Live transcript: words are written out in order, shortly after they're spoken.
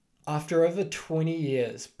After over 20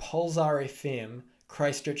 years, Pulsar FM,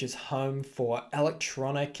 Christchurch's home for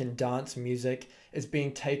electronic and dance music, is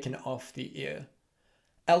being taken off the air.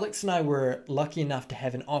 Alex and I were lucky enough to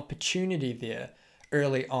have an opportunity there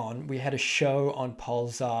early on. We had a show on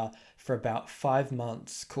Pulsar for about 5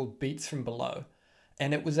 months called Beats from Below.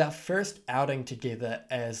 And it was our first outing together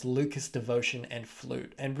as Lucas Devotion and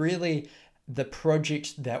Flute. And really the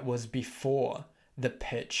project that was before the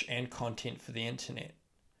pitch and content for the internet.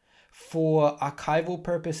 For archival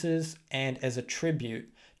purposes and as a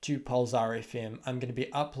tribute to Pulsar FM, I'm going to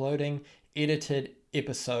be uploading edited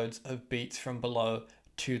episodes of Beats from Below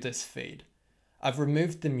to this feed. I've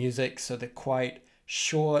removed the music so they're quite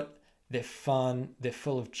short, they're fun, they're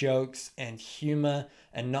full of jokes and humor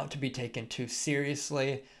and not to be taken too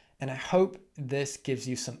seriously. And I hope this gives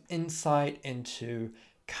you some insight into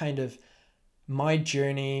kind of my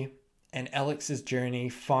journey and Alex's journey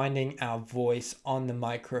finding our voice on the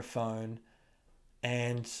microphone.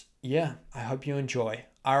 And yeah, I hope you enjoy.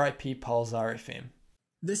 R.I.P. Pulsar FM.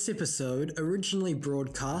 This episode originally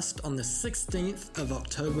broadcast on the 16th of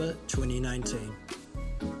October 2019.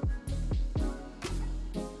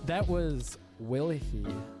 That was Will He,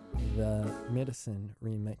 the Medicine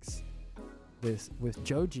remix with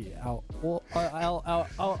Joji, our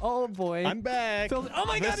old boy. I'm back. Oh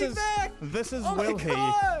my God, he's back! This is Will He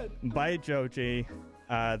by Joji,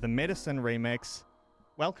 the Medicine remix.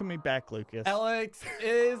 Welcome me back, Lucas. Alex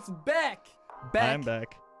is back. I'm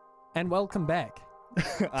back. And welcome back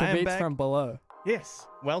to I'm Beats back. from Below. Yes,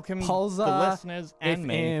 welcome Pulsar the listeners and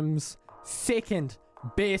FM's second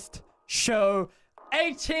best show,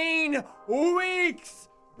 18 weeks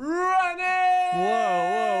running.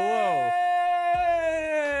 Whoa.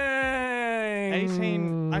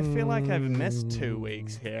 18. I feel like I've missed 2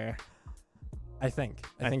 weeks here. I think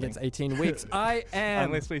it's 18 weeks. I am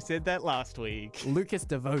Unless we said that last week. Lucas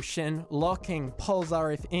Devotion, locking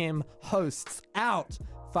Pulsar FM hosts out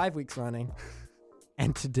 5 weeks running.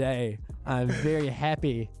 And today, I'm very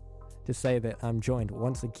happy to say that I'm joined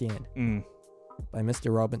once again by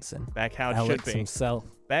Mr. Robinson. Back how it Alex should be. himself.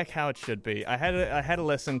 Back how it should be. I had to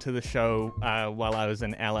listen to the show while I was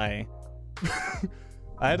in LA.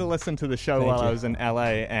 I had to listen to the show while I was in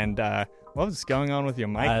LA, and what was going on with your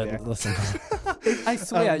mic there? Listen, I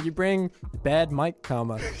swear, you bring bad mic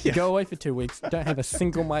karma. You go away for 2 weeks, don't have a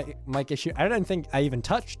single mic issue. I don't think I even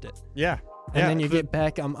touched it. Yeah. And then you get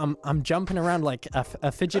back, I'm jumping around like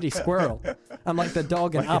a fidgety squirrel. I'm like the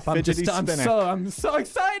dog in Like Up. I'm spinner. so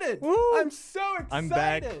excited. Woo! I'm so excited. I'm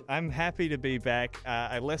back. I'm happy to be back.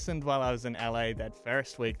 I listened while I was in LA that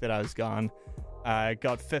first week that I was gone.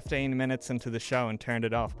 Got 15 minutes into the show and turned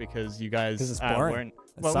it off because you guys it's boring. weren't.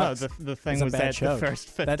 It Well, sucks. no, the thing It's a was bad that show. the first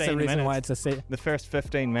 15 That's the reason minutes. why it's a set. The first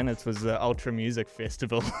 15 minutes was the Ultra Music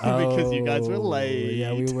Festival because you guys were late.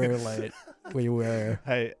 Yeah, we were late. We were.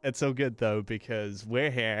 Hey, it's all good though because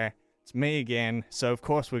we're here. It's me again, so of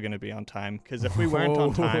course we're going to be on time. Because if we weren't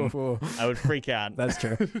on time, I would freak out. That's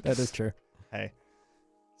true. That is true. Hey,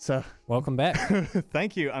 so Welcome back.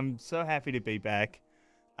 thank you. I'm so happy to be back.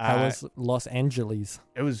 How was Los Angeles?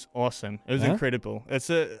 It was awesome. It was Yeah? incredible. It's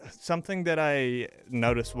something that I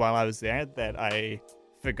noticed while I was there that I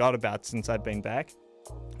forgot about since I've been back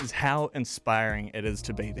is how inspiring it is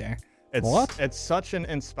to be there. It's, What? It's such an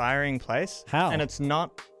inspiring place. How? And it's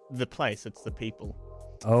not the place, it's the people.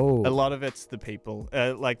 Oh. A lot of it's the people.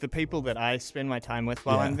 Like the people that I spend my time with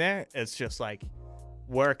while Yeah. I'm there, it's just like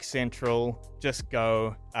work central, just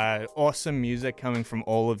go. Awesome music coming from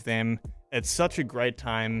all of them. It's such a great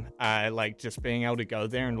time, like just being able to go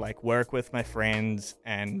there and like work with my friends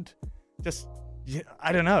and just,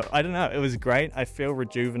 I don't know. It was great. I feel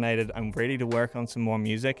rejuvenated. I'm ready to work on some more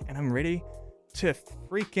music and I'm ready to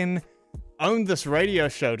freaking own this radio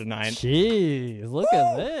show tonight. Jeez, look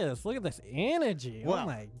at this. Look at this energy. Wow. Oh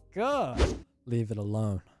my God. Leave it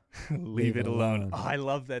alone. Leave it alone. Oh, I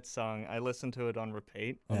love that song. I listened to it on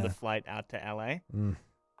repeat on Yeah. the flight out to LA. Mm.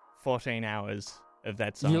 14 hours of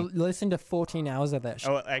that song. You listened to 14 hours of that shit.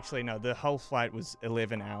 Oh, actually, no. The whole flight was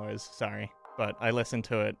 11 hours. Sorry. But I listened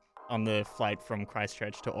to it on the flight from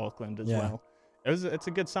Christchurch to Auckland as Yeah. well. It's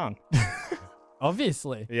a good song.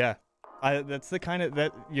 Obviously. Yeah. That's the kind of,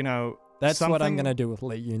 that, you know. That's what I'm something- going to do with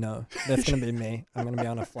Lee, you know. That's going to be me. I'm going to be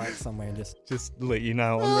on a flight somewhere and Just let you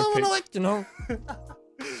know on I'm repeat. gonna let you know.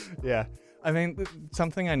 Yeah. I mean,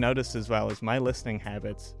 something I noticed as well is my listening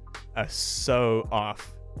habits are so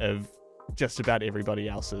off of just about everybody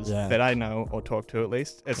else's Yeah. that I know or talk to at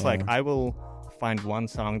least. It's Yeah. like I will find one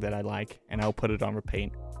song that I like and I'll put it on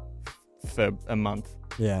repeat for a month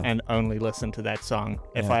Yeah. and only listen to that song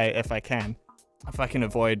if Yeah. I can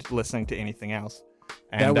avoid listening to anything else.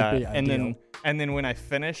 And, That would be and then when I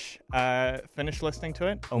finish listening to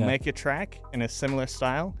it, I'll make a track in a similar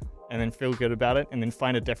style, and then feel good about it, and then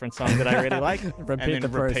find a different song that I really like, and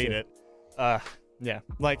then repeat it. Yeah,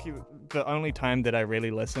 like the only time that I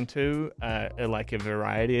really listen to like a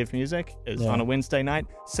variety of music is on a Wednesday night,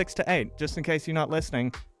 6 to 8. Just in case you're not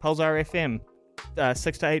listening, Pulsar FM,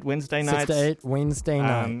 6 to 8 Wednesday nights. 6 to 8 Wednesday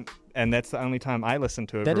night. And that's the only time I listen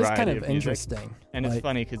to a that variety of music. That is kind of interesting. And it's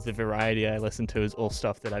funny because the variety I listen to is all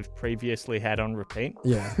stuff that I've previously had on repeat.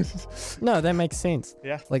 Yeah. No, that makes sense.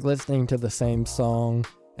 Yeah. Like listening to the same song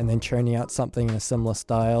and then churning out something in a similar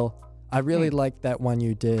style. I really like that one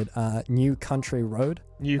you did, New Country Road.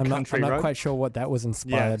 I'm not quite sure what that was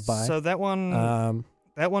inspired by. So that one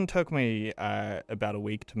took me about a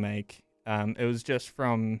week to make. It was just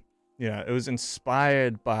from, it was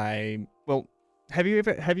inspired by, well, have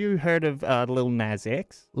you heard of Lil Nas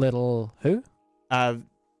X? Little who?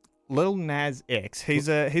 Lil Nas X. He's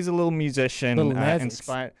a little musician. Lil Nas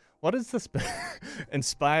inspired. What is this?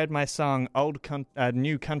 Inspired my song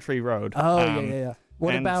New Country Road. Oh yeah.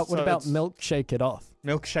 What about Milkshake It Off?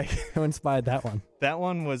 Milkshake. Who inspired that one? That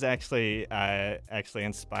one was actually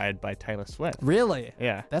inspired by Taylor Swift. Really?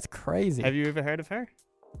 Yeah. That's crazy. Have you ever heard of her?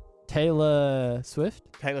 Taylor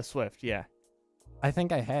Swift? Taylor Swift, yeah. I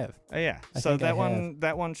think I have. Oh yeah. So that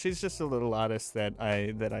one, she's just a little artist that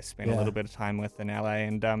I spent a little bit of time with in LA,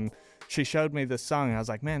 and she showed me this song. And I was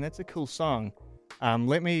like, man, that's a cool song.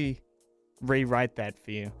 Let me rewrite that for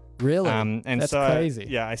you. Really? And that's so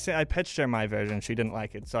crazy. I pitched her my version. She didn't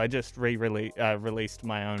like it, so I just released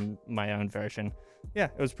my own version. Yeah,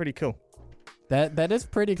 it was pretty cool. That is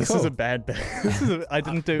pretty cool. This is a bad bit. I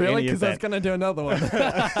didn't do really? any of that. Because I was gonna do another one.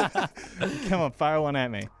 Come on, fire one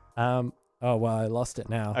at me. Oh well, I lost it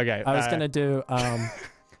now. Okay. I was gonna do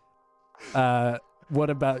what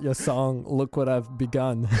about your song Look What I've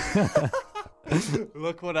Begun?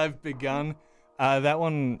 Look What I've Begun. That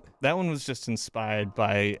one was just inspired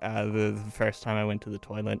by the first time I went to the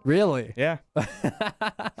toilet. Really? Yeah.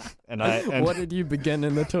 and what did you begin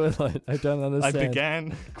in the toilet? I don't understand. I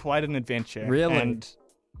began quite an adventure. Really? And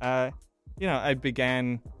I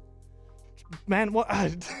began. Man, what?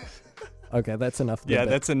 Okay, that's enough. Yeah,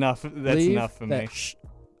 that's enough. That's enough for me.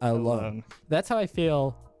 Alone. That's how I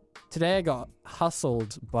feel. Today I got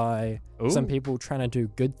hustled by some people trying to do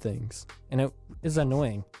good things, and it is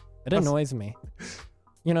annoying. It annoys me.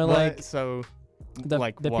 The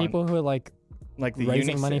people who are like the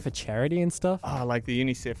raising money for charity and stuff. Oh, like the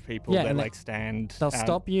UNICEF people that stand. They'll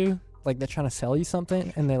stop you, like they're trying to sell you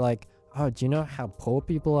something, and they're like, "Oh, do you know how poor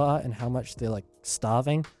people are and how much they're like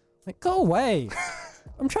starving?" Like, go away.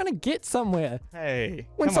 I'm trying to get somewhere. Hey,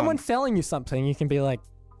 when someone's selling you something, you can be like,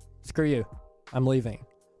 "Screw you, I'm leaving."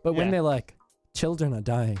 But when they're like, "Children are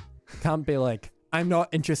dying," you can't be like, "I'm not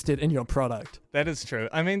interested in your product." That is true.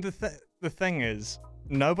 I mean, the thing is,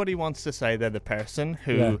 nobody wants to say they're the person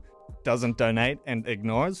who doesn't donate and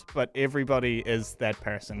ignores, but everybody is that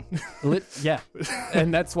person.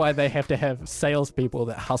 And that's why they have to have salespeople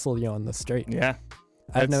that hustle you on the street. Yeah.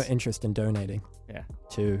 I have no interest in donating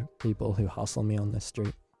to people who hustle me on the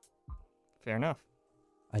street. Fair enough.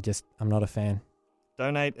 I'm not a fan.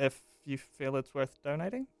 Donate if you feel it's worth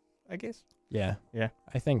donating, I guess. Yeah. Yeah.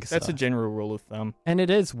 I think that's a general rule of thumb. And it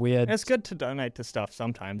is weird. It's good to donate to stuff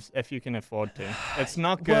sometimes if you can afford to. It's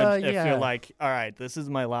not good if you're like, all right, this is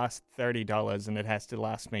my last $30 and it has to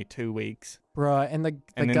last me 2 weeks. Right. And the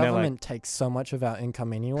government takes so much of our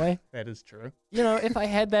income anyway. That is true. If I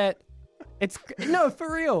had that, no,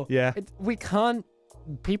 for real. Yeah. We can't,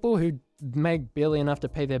 people who make barely enough to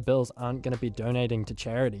pay their bills aren't going to be donating to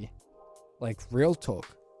charity. Like, real talk.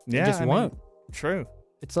 Yeah. They just won't. True.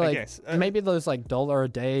 It's like maybe those like $1 a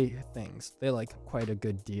day things, they're like quite a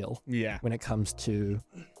good deal. Yeah. When it comes to,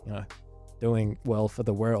 doing well for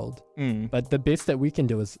the world. But the best that we can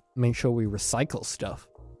do is make sure we recycle stuff.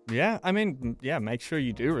 Yeah. I mean, make sure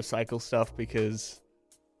you do recycle stuff because,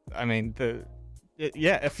 I mean,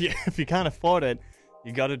 if you can't afford it,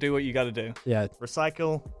 you got to do what you got to do. Yeah.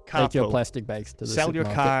 Recycle, carpool. Take your plastic bags to the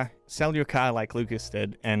supermarket. Sell your car like Lucas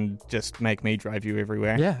did and just make me drive you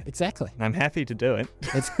everywhere. Yeah, exactly. And I'm happy to do it.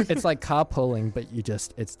 It's like carpooling, but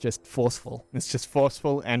it's just forceful. It's just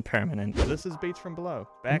forceful and permanent. This is Beats from Below.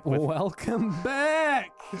 Welcome back.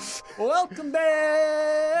 Welcome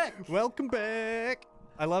back. Welcome back.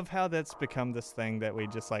 I love how that's become this thing that we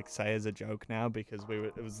just like say as a joke now because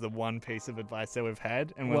it was the one piece of advice that we've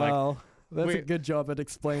had and we're that's a good job at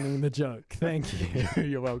explaining the joke. Thank you.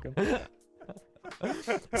 You're welcome.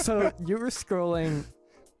 So you were scrolling.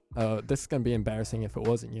 Oh, this is going to be embarrassing if it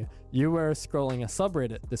wasn't you. You were scrolling a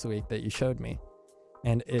subreddit this week that you showed me.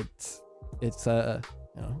 And it's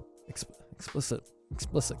explicit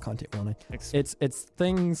explicit content warning. It's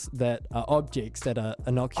things that are objects that are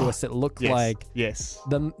innocuous that look like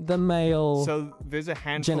the male. So there's a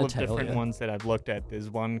handful of different ones that I've looked at. There's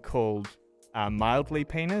one called mildly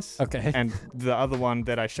penis. Okay. And the other one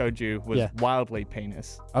that I showed you was wildly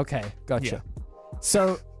penis. Okay, gotcha. Yeah.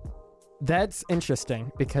 So that's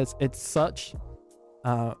interesting because it's such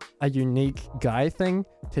a unique guy thing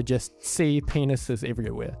to just see penises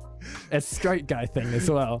everywhere. It's a straight guy thing as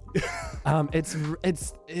well. It's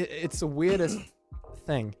the weirdest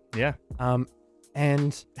thing. Yeah.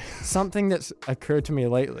 And something that's occurred to me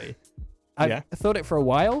lately. I thought it for a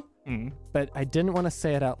while, but I didn't want to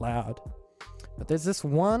say it out loud. But there's this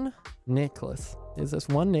one necklace.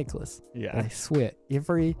 Yeah. And I swear,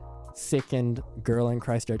 every second girl in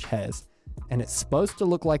Christchurch has. And it's supposed to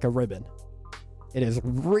look like a ribbon.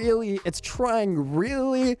 It's trying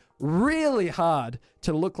really, really hard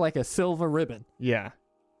to look like a silver ribbon. Yeah.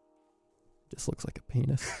 Just looks like a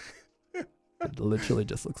penis. It literally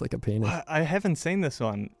just looks like a penis. I haven't seen this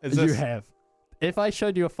one. You have. If I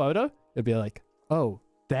showed you a photo, it'd be like, oh,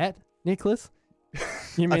 that necklace?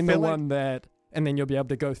 You mean the one that... And then you'll be able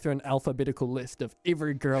to go through an alphabetical list of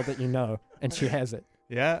every girl that you know, and she has it.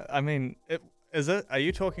 Yeah, I mean... Are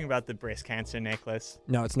you talking about the breast cancer necklace?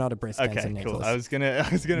 No, it's not a breast cancer necklace. Cool. I was gonna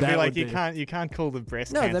be like, you can't call the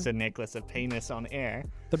breast cancer necklace a penis on air.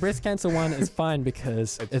 The breast cancer one is fine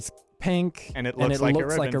because it's pink and it looks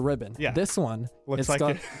like a ribbon. Yeah. This one, it's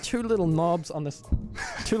got two little knobs on this.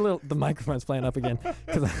 The microphone's playing up again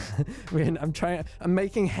because I'm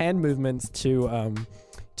making hand movements to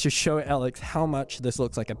show Alex how much this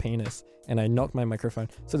looks like a penis. And I knocked my microphone.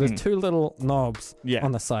 So there's two little knobs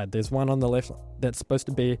on the side. There's one on the left that's supposed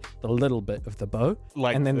to be the little bit of the bow.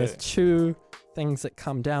 And then there's two things that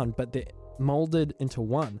come down, but they're molded into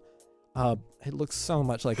one. It looks so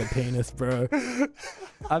much like a penis, bro.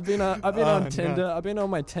 I've been on Tinder. No. I've been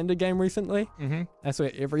on my Tinder game recently. Mm-hmm. I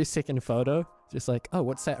swear every second photo, just like, oh,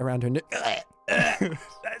 what's that around her neck?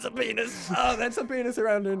 That's a penis. Oh, that's a penis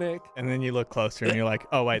around her neck. And then you look closer and you're like,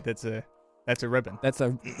 oh wait, that's a ribbon.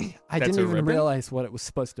 I didn't even realize what it was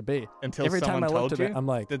supposed to be. Until every time I looked at it, I'm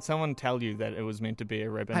like... Did someone tell you that it was meant to be a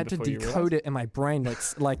ribbon? I had to decode it in my brain,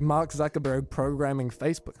 like Mark Zuckerberg programming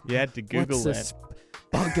Facebook. You had to Google that. What's this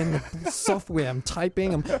bug in the software? I'm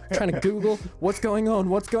typing. I'm trying to Google what's going on.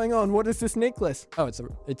 What is this necklace? Oh,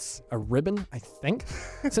 it's a ribbon, I think.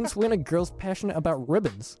 Since when are girls passionate about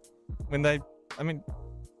ribbons? I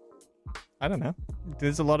don't know.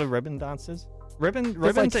 There's a lot of ribbon dancers. Ribbons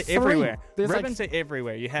are everywhere. Ribbons are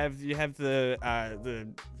everywhere. You have the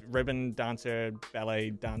ribbon dancer, ballet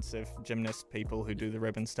dancer, gymnast people who do the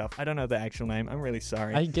ribbon stuff. I don't know the actual name. I'm really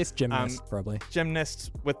sorry. I guess gymnast probably. Gymnasts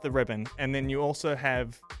with the ribbon, and then you also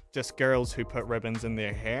have just girls who put ribbons in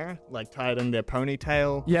their hair, like tied in their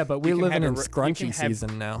ponytail. Yeah, but we live in a scrunchy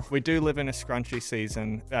season now. We do live in a scrunchy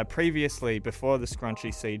season. Previously, before the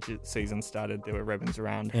scrunchy season started, there were ribbons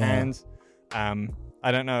around hands.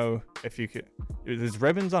 I don't know if you could... There's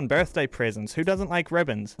ribbons on birthday presents. Who doesn't like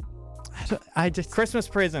ribbons? I just... Christmas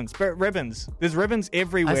presents, but ribbons. There's ribbons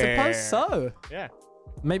everywhere. I suppose so. Yeah.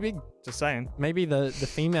 Maybe... Just saying. Maybe the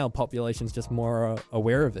female population's just more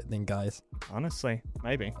aware of it than guys. Honestly,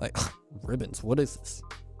 maybe. Like, ribbons, what is this?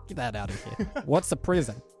 Get that out of here. What's the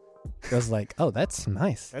present? Girls like, oh, that's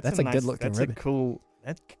nice. That's a good looking ribbon. That's a cool...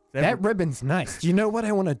 That ribbon's nice. Do you know what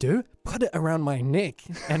I want to do? Put it around my neck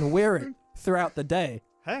and wear it throughout the day.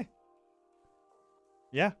 Hey.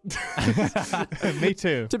 Yeah. Me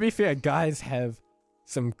too. To be fair, guys have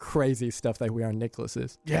some crazy stuff they wear on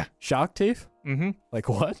necklaces. Yeah. Shark teeth? Mm-hmm. Like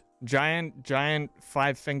what? Giant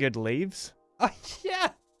five-fingered leaves. Oh, yeah.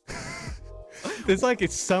 There's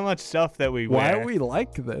it's so much stuff that we wear. Why are we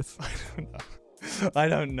like this? I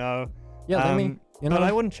don't know. Yeah, But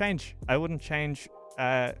I wouldn't change. I wouldn't change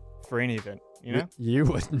for any of it. You know? You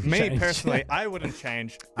wouldn't Me change. personally, I wouldn't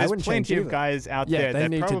change. I There's wouldn't plenty change of guys out there they that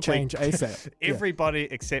need probably to change ASAP. Everybody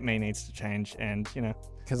except me needs to change, and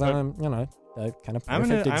because I'm, a kind of perfect I'm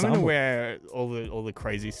example. gonna wear all the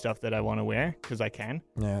crazy stuff that I want to wear because I can.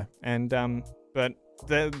 Yeah. And but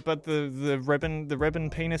the ribbon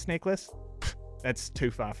penis necklace, that's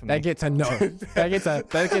too far for me. That gets a no. that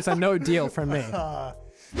gets a no deal from me.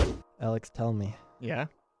 Alex, tell me. Yeah.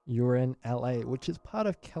 You're in LA, which is part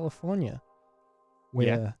of California,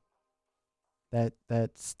 where that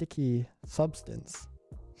sticky substance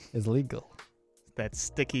is legal. That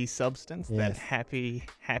sticky substance, yes. That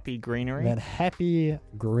happy greenery. That happy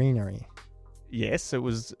greenery. Yes, it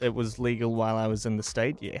was legal while I was in the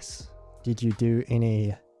state. Yes. Did you do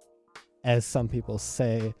any, as some people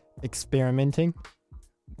say, experimenting?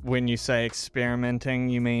 When you say experimenting,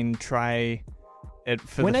 you mean try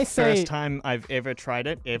For When the I say- first time I've ever tried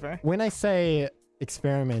it, ever. When I say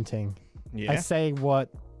experimenting, I Yeah. say what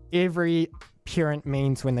every parent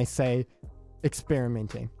means when they say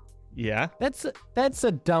experimenting. Yeah. That's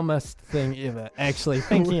the dumbest thing ever, actually,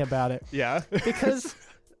 thinking about it. Yeah. Because,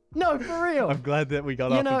 no, for real. I'm glad that we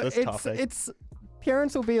got You off know, of this topic. it's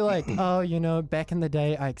parents will be like, oh, back in the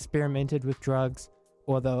day, I experimented with drugs.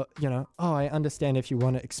 Or oh, I understand if you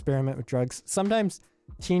want to experiment with drugs. Sometimes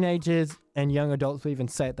teenagers and young adults will even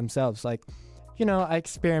say it themselves. Like, I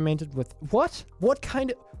experimented with what? What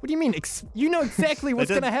do you mean? You know exactly what's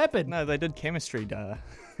going to happen. No, they did chemistry, duh.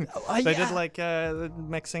 They did like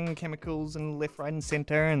mixing chemicals and left, right, and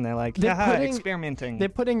center, and they're like, experimenting. They're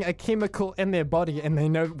putting a chemical in their body, and they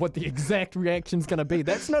know what the exact reaction's going to be.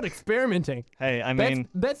 That's not experimenting. Hey, I mean,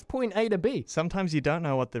 that's point A to B. sometimes you don't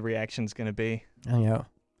know what the reaction's going to be. Oh, yeah.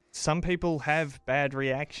 Some people have bad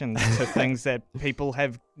reactions to things that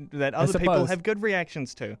other people suppose. have good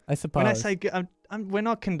reactions to. I suppose. When I say we're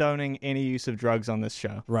not condoning any use of drugs on this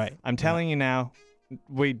show. right. I'm telling you now,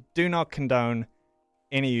 we do not condone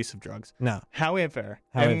any use of drugs. No. However,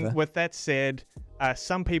 However. and with that said,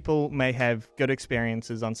 some people may have good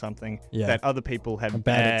experiences on something Yeah. that other people have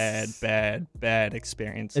bad bad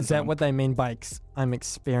experiences. Is that on. what they mean by I'm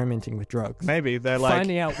experimenting with drugs? Maybe they're like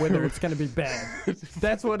Finding out whether it's going to be bad.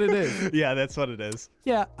 That's what it is. Yeah, that's what it is.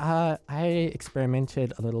 Yeah, I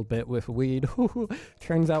experimented a little bit with weed.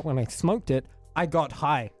 Turns out when I smoked it, I got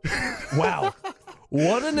high. Wow.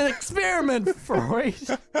 What an experiment, Freud.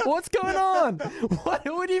 What's going on? What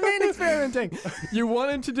do you mean experimenting? You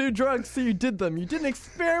wanted to do drugs, so you did them. You didn't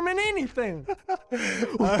experiment anything.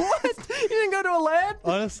 What? You didn't go to a lab?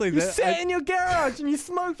 Honestly, You sat in your garage and you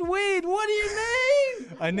smoked weed. What do you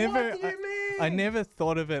mean? I never What do you mean? I never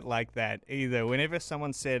thought of it like that either. Whenever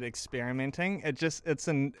someone said experimenting, it's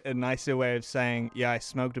a nicer way of saying, yeah, I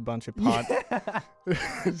smoked a bunch of pot.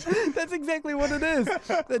 That's exactly what it is.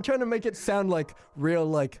 They're trying to make it sound like real,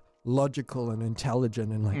 like logical and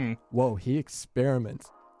intelligent and like, whoa, he experiments.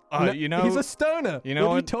 Oh, No, he's a stoner. You know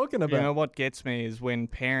what are you talking about? You know what gets me is when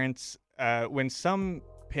parents, when some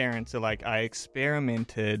parents are like, I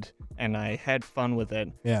experimented and I had fun with it.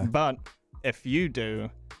 Yeah. But if you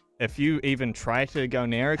even try to go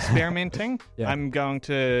near experimenting, Yeah. I'm going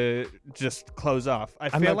to just close off.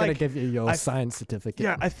 I'm feel not like going to give you your science certificate.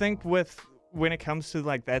 Yeah, I think when it comes to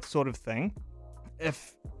like that sort of thing,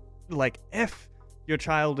 if your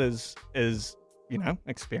child is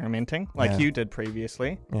experimenting like Yeah. you did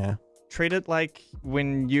previously, Yeah. treat it like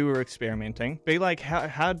when you were experimenting. Be like,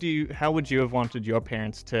 how would you have wanted your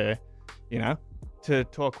parents to, to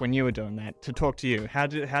talk when you were doing that? To talk to you? How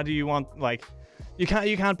do you want like? You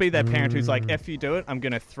can't be that parent who's like, if you do it, I'm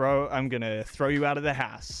gonna throw you out of the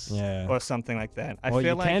house, Yeah. or something like that. I Well, feel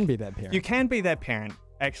you like can be that parent. you can be that parent.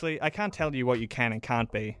 Actually, I can't tell you what you can and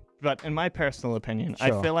can't be, but in my personal opinion,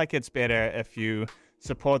 Sure. I feel like it's better if you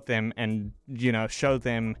support them and show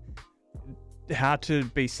them how to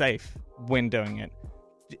be safe when doing it.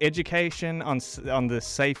 Education on the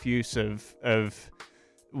safe use of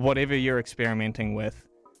whatever you're experimenting with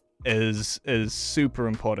is super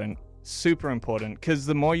important. Super important, because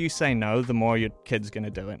the more you say no, the more your kid's gonna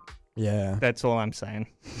do it. Yeah. That's all I'm saying.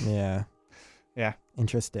 Yeah. Yeah.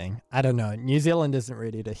 Interesting. I don't know. New Zealand isn't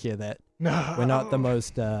ready to hear that. No. We're not the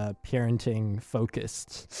most parenting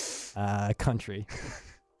focused country.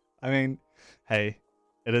 I mean, hey,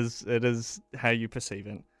 it is how you perceive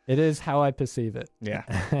it. It is how I perceive it. Yeah.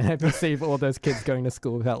 I perceive all those kids going to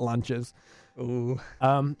school without lunches. Ooh.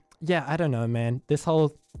 Yeah, I don't know, man. This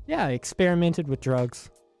whole, I experimented with drugs.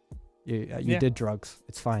 You Yeah. did drugs.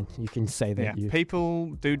 It's fine. You can say that Yeah.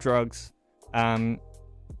 People do drugs, and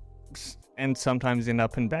sometimes end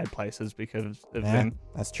up in bad places because of them.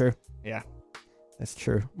 That's true. Yeah. That's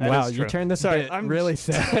true. That Wow, is you true. turned this Sorry, bit I'm really just-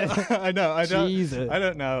 sad. I know. I don't. Jesus. I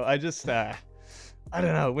don't know. I just. I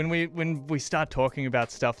don't know. When we start talking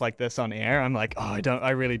about stuff like this on air, I'm like,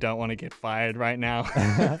 I really don't want to get fired right now.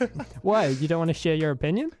 Why? You don't want to share your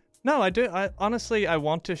opinion? No, I do. I honestly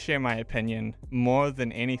want to share my opinion more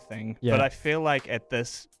than anything. Yeah. But I feel like at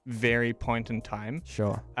this very point in time,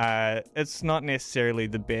 Sure. it's not necessarily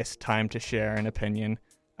the best time to share an opinion.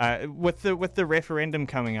 With the referendum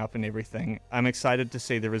coming up and everything, I'm excited to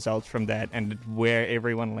see the results from that and where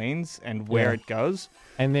everyone leans and where it goes.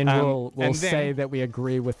 And then we'll and say then- that we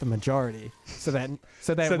agree with the majority, so that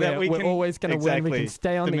we we're can, always going to win. We can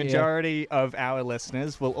stay on the air. majority of our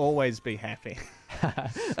listeners will always be happy.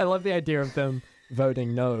 I love the idea of them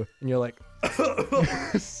voting no, and you're like,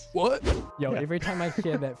 what? Yo, Yeah. every time I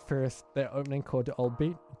hear that opening chord to Old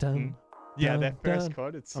Beat, dum Yeah, Dun, that first dun.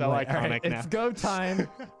 chord, it's I'm so like, iconic "All right, now. It's go time.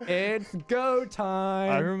 It's go time.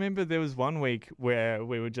 I remember there was one week where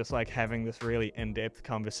we were just like having this really in-depth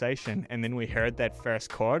conversation, and then we heard that first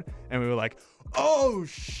chord, and we were like, "Oh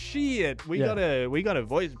shit, we got a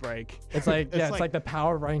voice break." It's like it's like the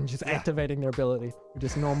Power Rangers activating their ability.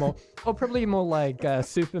 Just normal, or probably more like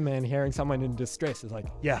Superman hearing someone in distress. Is like,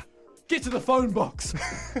 Yeah. get to the phone box.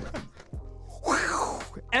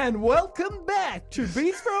 And welcome back to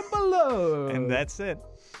Beats from Below. And that's it.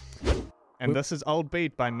 And this is Old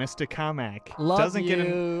Beat by Mr. Carmack. Love Doesn't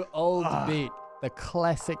you, get Old Beat, the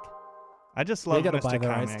classic. I just We love gotta Mr. buy the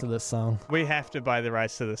Carmack. rights to this song. We have to buy the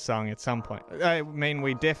rights to the song at some point. I mean,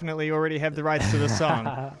 we definitely already have the rights to the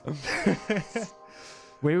song.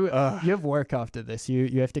 You have work after this.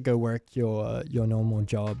 You have to go work your normal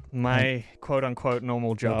job. My quote-unquote normal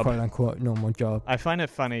Your job. quote unquote normal job. I find it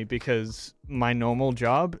funny because my normal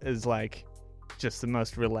job is like just the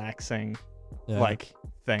most relaxing like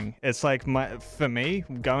thing. It's like for me,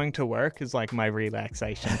 going to work is like my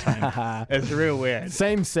relaxation time. It's real weird.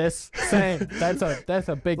 Same sis. Same. That's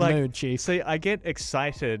a big Like, mood, chief. See, I get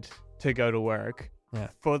excited to go to work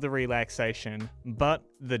for the relaxation, but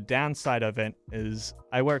the downside of it is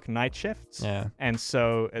I work night shifts. Yeah. And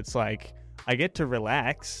so it's like I get to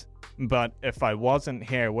relax, but if I wasn't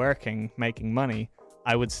here working, making money,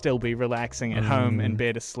 I would still be relaxing at home in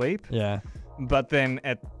bed asleep. Yeah. But then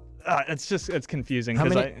it's confusing.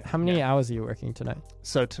 How many hours are you working tonight?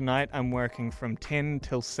 So tonight I'm working from 10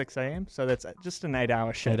 till 6 a.m. So that's just an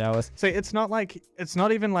 8-hour shift. 8 hours. So it's not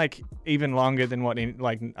even longer than what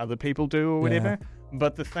other people do or whatever.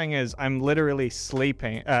 But the thing is, I'm literally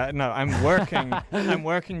sleeping. I'm working. I'm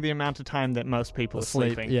working the amount of time that most people are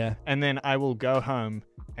sleeping. Yeah. And then I will go home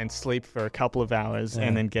and sleep for a couple of hours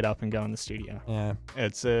and then get up and go in the studio. Yeah.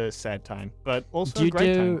 It's a sad time, but also Do you a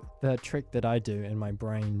great time. do the trick that I do in my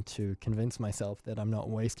brain to convince myself that I'm not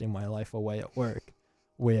wasting my life away at work?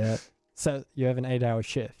 So you have an 8-hour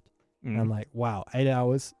shift. And I'm like, wow, 8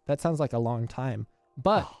 hours? That sounds like a long time.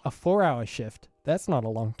 But a 4-hour shift, that's not a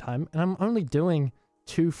long time. And I'm only doing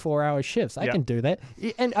 2 4-hour shifts. I can do that.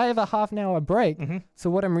 And I have a half an hour break. So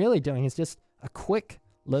what I'm really doing is just a quick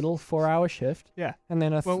little 4-hour shift. Yeah. And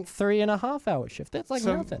then a 3.5-hour shift. That's like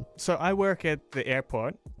nothing. So I work at the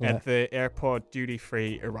airport, at the airport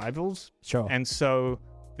duty-free arrivals. Sure. And so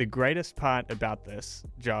the greatest part about this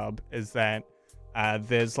job is that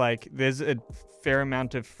there's a fair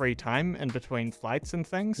amount of free time in between flights and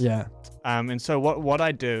things. Yeah. And so what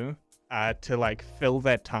I do to like fill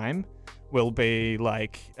that time will be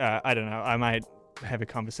like, I don't know, I might have a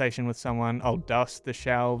conversation with someone, I'll dust the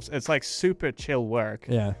shelves. It's like super chill work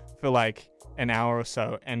for like an hour or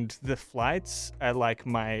so. And the flights are like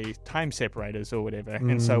my time separators or whatever.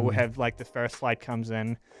 And so we'll have like the first flight comes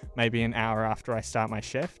in maybe an hour after I start my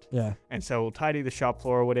shift. Yeah. And so we'll tidy the shop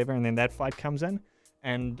floor or whatever, and then that flight comes in.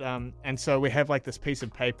 And so we have like this piece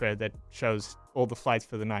of paper that shows all the flights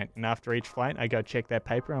for the night. And after each flight, I go check that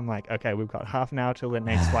paper. I'm like, okay, we've got half an hour till the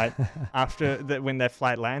next flight. After that, when that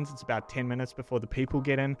flight lands, it's about 10 minutes before the people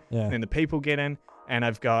get in. Yeah. And then the people get in, and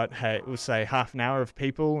I've got, we'll say half an hour of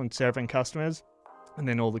people and serving customers. And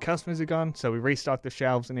then all the customers are gone. So we restock the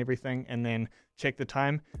shelves and everything, and then check the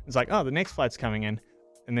time. It's like, oh, the next flight's coming in.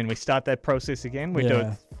 And then we start that process again. We do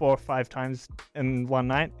it 4 or 5 times in one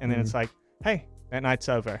night. And then it's like, hey, that night's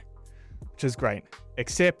over, which is great,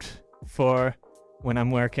 except for when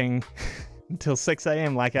I'm working until 6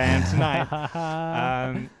 a.m. like I am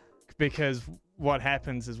tonight. Because what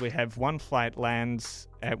happens is we have one flight lands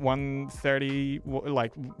at 1:30,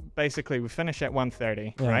 like basically we finish at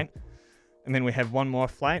 1:30, right? And then we have one more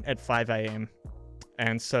flight at 5 a.m.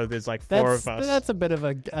 And so there's like 4 of us. That's a bit of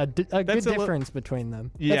a good difference between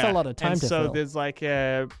them. Yeah. That's a lot of time and to so fill. there's like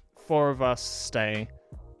 4 of us stay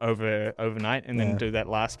overnight and then do that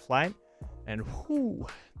last flight. And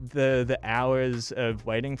the hours of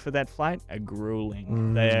waiting for that flight are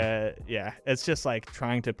grueling. It's just like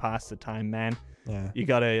trying to pass the time, man. Yeah. You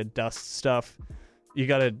gotta dust stuff. You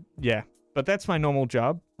gotta, but that's my normal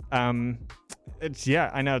job. I know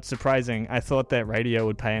it's surprising. I thought that radio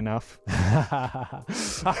would pay enough.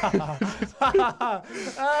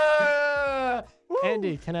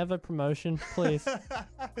 Andy, can I have a promotion, please? If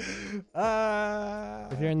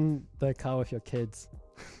you're in the car with your kids,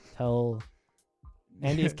 tell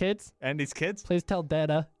Andy's kids. Andy's kids? Please tell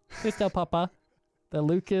Dada. Please tell Papa that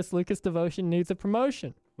Lucas Devotion needs a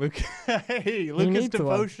promotion. Lucas needs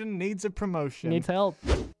Devotion needs a promotion. He needs help.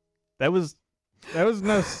 That was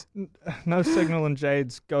no Signal and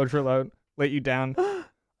Jade's Go Drill let you down.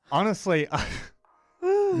 Honestly,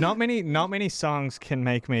 not many songs can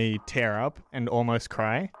make me tear up and almost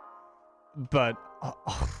cry, but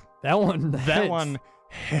That one. That hits. one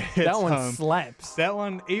hits That one home. slaps. That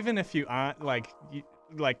one, even if you aren't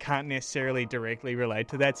can't necessarily directly relate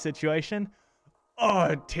to that situation, oh,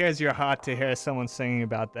 it tears your heart to hear someone singing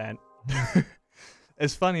about that.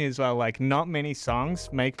 It's funny as well, like, not many songs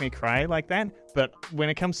make me cry like that, but when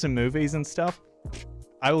it comes to movies and stuff,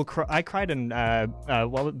 I will cry. I cried in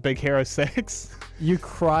Big Hero 6 You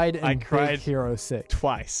cried in cried Big Hero 6.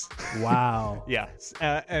 twice. Wow. Yes,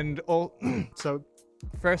 and all. So,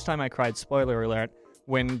 first time I cried, spoiler alert,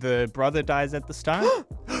 when the brother dies at the start.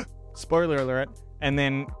 Spoiler alert. And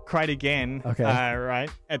then cried again. Okay. Right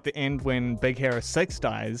at the end when Big Hero 6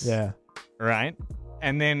 dies. Yeah. Right.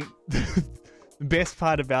 And then the best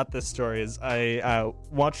part about this story is I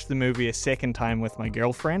watched the movie a second time with my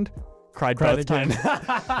girlfriend. Cried both again.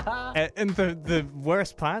 times. And the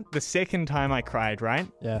worst part, the second time I cried, right?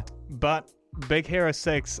 Yeah. But Big Hero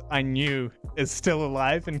 6, I knew, is still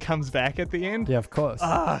alive and comes back at the end. Yeah, of course.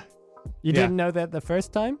 Ah. You yeah. didn't know that the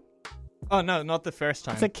first time? Oh, no, not the first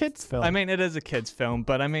time. It's a kid's film. I mean, it is a kid's film,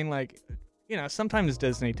 but I mean, like, you know, sometimes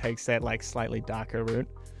Disney takes that, like, slightly darker route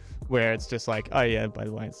where it's just like, oh, yeah, by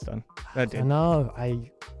the way, it's done. That I did. know.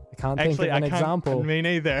 I can't Actually, think of an example. Me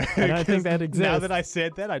neither. I don't think that 'Cause exists. Now that I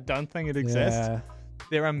said that, I don't think it exists. Yeah.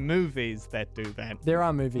 There are movies that do that. There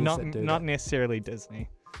are movies Not that do not that. necessarily Disney,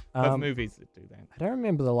 but movies that do that. I don't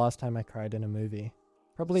remember the last time I cried in a movie.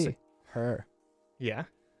 Probably So- Her. Yeah.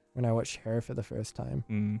 When I watched Her for the first time.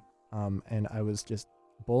 Mm. And I was just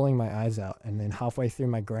bawling my eyes out. And then halfway through,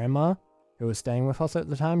 my grandma, who was staying with us at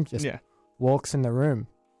the time, just Yeah. walks in the room.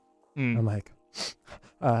 Mm. I'm like,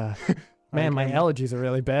 man, my Okay. allergies are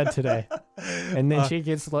really bad today. And then Uh, she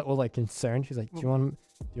gets all like concerned. She's like, do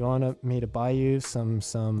you want me to buy you some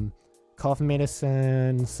cough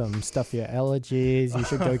medicine, some stuff for your allergies? You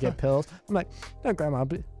should go get pills. I'm like, no, Grandma, I'll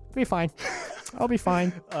be fine. I'll be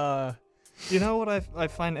fine. You know what I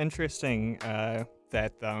find interesting?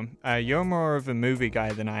 That you're more of a movie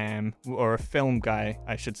guy than I am, or a film guy,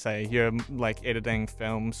 I should say. You're like editing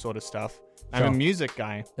film sort of stuff. I'm a Sure. music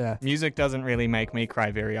guy. Yeah. Music doesn't really make me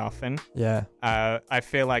cry very often. Yeah. I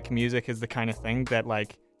feel like music is the kind of thing that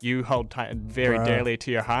like you hold very Bro. dearly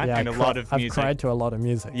to your heart, Yeah, and a lot of music. I've cried to a lot of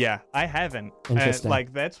music. Yeah, I haven't. Interesting.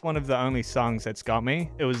 Like that's one of the only songs that's got me.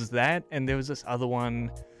 It was that, and there was this other one.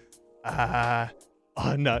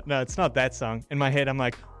 Oh no, it's not that song. In my head, I'm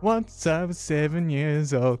like, once I was 7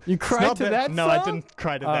 years old. You It's cried not to that No, song? I didn't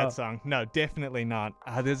cry to Oh. that song. No, definitely not.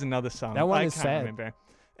 There's another song. That one I is can't sad. remember.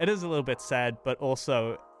 It is a little bit sad, but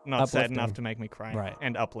also not sad Uplifting. enough to make me cry. Right.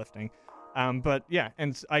 And uplifting. But yeah,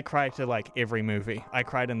 and I cry to like every movie. I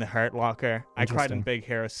cried in The Hurt Locker. I cried in Interesting. Big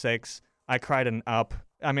Hero 6. I cried in Up.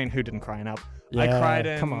 I mean, who didn't cry in Up? I Yeah, cried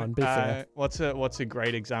in. come on, be fair. What's a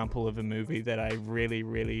great example of a movie that I really,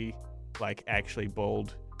 really like actually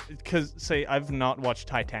bawled? Because see, I've not watched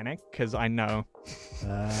Titanic because I know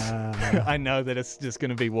I know that it's just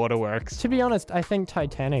gonna be waterworks. To be honest, I think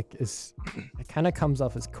Titanic it kind of comes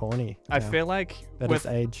off as corny. I now feel like that with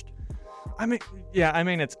it's aged. I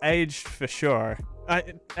mean it's aged for sure.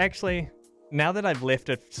 Actually, now that I've left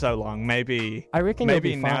it so long, maybe I reckon maybe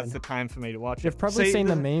you'll be now's fine. the time for me to watch You've it. probably See, seen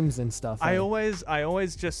the memes and stuff. I eh? always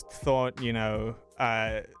just thought, you know,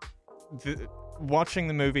 watching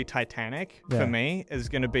the movie Titanic Yeah. for me is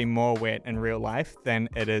going to be more wet in real life than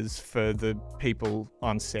it is for the people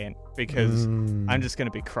on set because I'm just going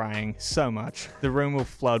to be crying so much. The room will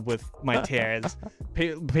flood with my tears.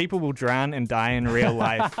 People will drown and die in real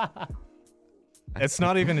life. It's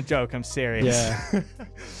not even a joke. I'm serious. Yeah.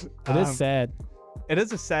 It is sad. It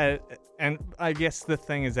is a sad, and I guess the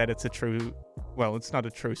thing is that it's a true. Well, it's not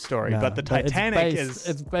a true story, No, but the but it's Titanic based- is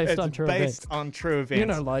it's based on true events. on true events. You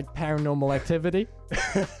know, like Paranormal Activity.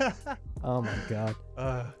 Oh my god.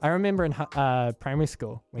 I remember in primary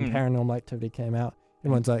school when Mm. Paranormal Activity came out,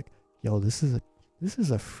 everyone's like, "Yo, this is a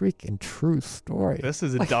freaking true story." This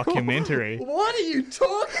is a documentary. What are you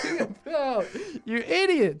talking about? You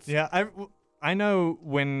idiots. Yeah, I know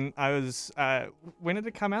when I was when did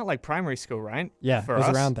it come out? Like primary school, right? Yeah, For it was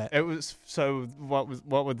us, around that. It was so. What was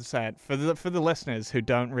that for the listeners who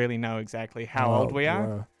don't really know exactly how Oh, old we are?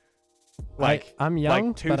 bro. Like I'm young,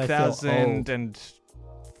 like but I feel old.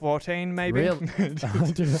 2014 maybe. Really?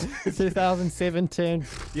 2017.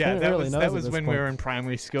 Yeah, Who that really was knows that at was this when we point? were in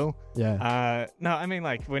primary school. Yeah. No, I mean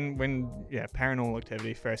like when Paranormal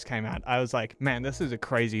Activity first came out, I was like, man, this is a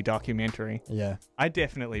crazy documentary. Yeah. I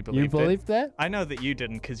definitely You believed it. believed that? I know that you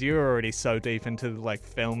didn't because you were already so deep into like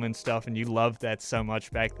film and stuff, and you loved that so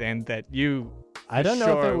much back then that you. I don't know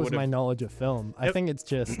sure if it was would've- my knowledge of film. I It- think it's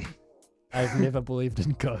just I've never believed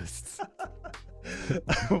in ghosts.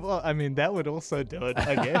 Well, I mean that would also do it,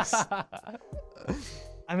 I guess.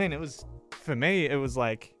 I mean, it was for me. It was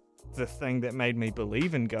like the thing that made me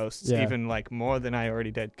believe in ghosts Yeah. even like more than I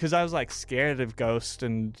already did, because I was like scared of ghosts,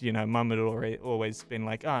 and Mum had always been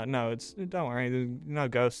like, oh no, don't worry, there's no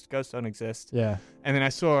ghosts don't exist. Yeah. And then I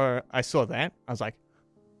saw that, I was like,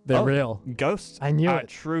 They're Oh. real. ghosts I knew are it.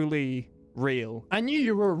 truly real. I knew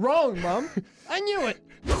you were wrong, Mum. I knew it.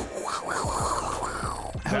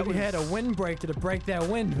 I hope you had a windbreaker to break that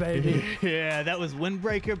wind, baby. Yeah, that was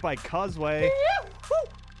Windbreaker by Causeway.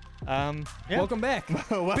 Yeah. Welcome back.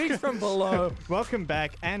 Welcome- Beats from below. Welcome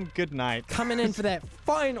back and good night. Coming in for that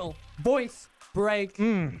final voice break.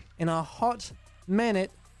 In a hot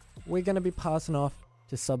minute, we're going to be passing off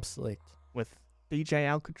to Subselect. With DJ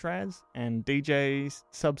Alcatraz and DJ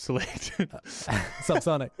Subselect.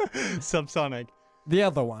 Subsonic. Subsonic. The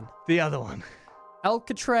other one. The other one.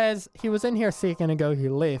 Alcatraz, he was in here a second ago. He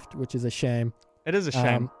left, which is a shame. It is a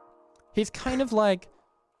shame. He's kind of like,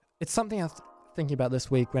 it's something I was thinking about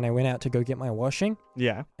this week when I went out to go get my washing,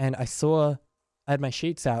 Yeah. and I had my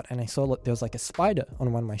sheets out, and I saw there was like a spider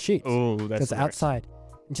on one of my sheets. Oh, that's Because the worst. outside.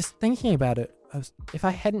 And just thinking about it, if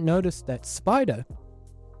I hadn't noticed that spider,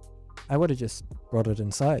 I would have just brought it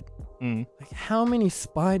inside. Mm. Like, how many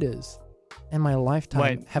spiders in my lifetime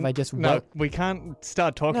Wait, have I just No, we can't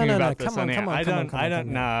start talking No, about this come on, on air. come on, I come on, don't. come on, I don't. come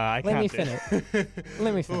on. No, I Let me can't.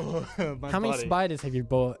 Let me finish. My How many body. spiders have you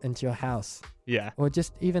brought into your house? Yeah. Or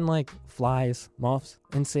just even like flies, moths,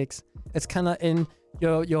 insects? It's kind of in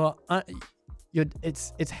your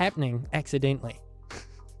it's happening accidentally.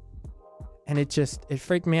 And it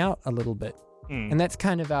freaked me out a little bit. Mm. And that's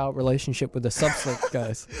kind of our relationship with the Subselect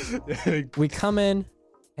guys. We come in,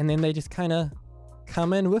 and then they just kind of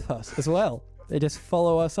come in with us as well. They just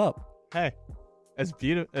follow us up. Hey, it's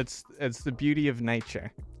beautiful. It's the beauty of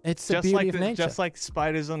nature. It's the Just beauty like of nature. just like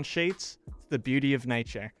spiders on sheets. It's the beauty of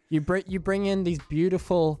nature. You bring in these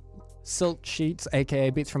beautiful silk sheets, aka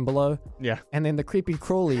Beats from Below, Yeah. and then the creepy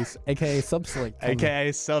crawlies, aka Subselect. come in. AKA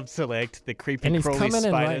Subselect, the creepy And he's crawly coming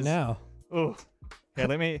in right spiders. now. Oh. Here,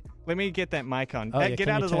 let me get that mic on. Oh, yeah, Get can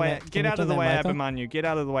out you of the turn way. that- can Get you out turn of the that way, mic on? Abimanu. Get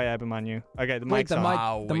out of the way, Abimanu. Okay, the Wait, mic's the on. mic-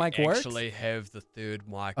 Wow, the we mic works? actually have the third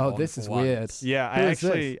mic Oh, on this for is once. weird. Yeah, Who is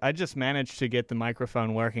this? I just managed to get the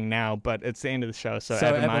microphone working now, but it's the end of the show, so,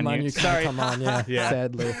 So Abimanu. Abimanu can't Sorry. come on, yeah. Yeah.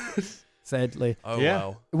 Sadly. Oh, Yeah.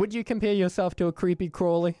 well. Would you compare yourself to a creepy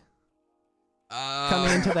crawly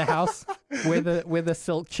coming into the house with the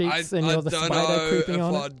silk sheets and you're the don't spider know creeping if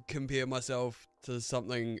on it? I'd compare myself to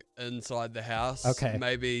something inside the house. Okay.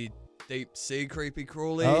 Maybe deep sea creepy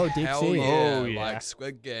crawly. Oh, deep Hell sea. Yeah, Oh, yeah. like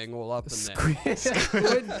Squid Gang all up in there.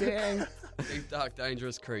 Squid Gang. Deep dark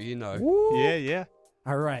dangerous crew, you know. Woo. Yeah.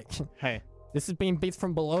 All right. Hey. This has been Beats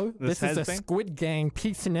from Below. This is has a been? Squid Gang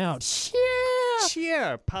peacing out. Yeah.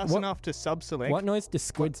 Cheer. Passing What- off to Subselect. What noise do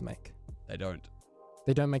squids make? They don't.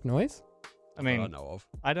 They don't make noise? I that I mean, know of.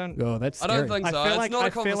 I don't. Oh, that's I scary. don't think I so. feel It's like- not I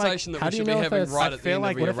a feel like- conversation How that do we you should be know if having it's- right I at the feel end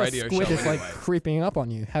like- of What every if a radio squid show is like anyway. creeping up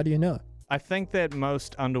on you? How do you know? I think that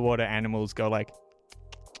most underwater animals go like,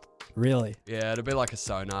 Really? Yeah, it'd be like a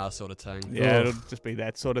sonar sort of thing. yeah, Ugh. it'll just be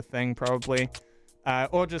that sort of thing probably,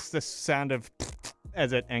 or just the sound of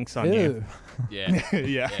as it inks on you. Ew. Yeah.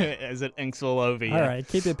 Yeah, as it inks all over you. All right,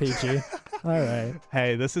 keep it PG. All right.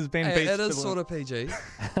 Hey, this has been Hey, Beats it is for sort of PG.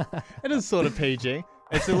 It is sort of PG.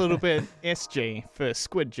 It's a little bit SG for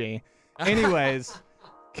Squid G. Anyways,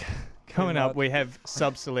 coming up we have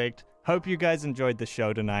Subselect. Hope you guys enjoyed the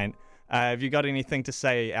show tonight. Have you got anything to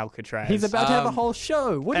say, Alcatraz? He's about to have a Um, whole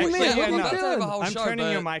show. What do you actually, mean? yeah, What are no. you I'm about to have a doing? whole I'm show,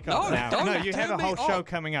 turning your but- mic off No, now. don't No, you have a turn me whole show off.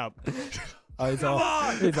 coming up. Oh, he's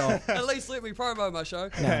off. He's off. At least let me promo my show.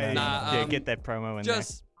 Hey, Nah, yeah, get that promo in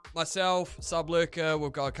Just myself, Sublurker,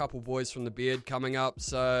 we've got a couple boys from the Beard coming up,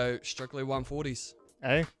 so strictly 140s.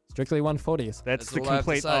 there. Hey, Strictly 140s. that's That's the all I have to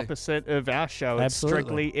complete say. opposite of our show. It's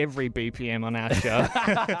Absolutely. strictly every BPM on our show.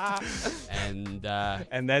 And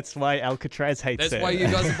And that's why Alcatraz hates that's it. why you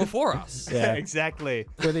guys are before us. Yeah. Exactly.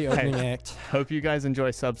 We're the opening act. Hope you guys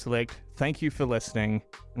enjoy Subselect. Thank you for listening.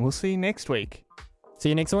 And we'll see you next week. See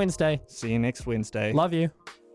you next Wednesday. See you next Wednesday. Love you.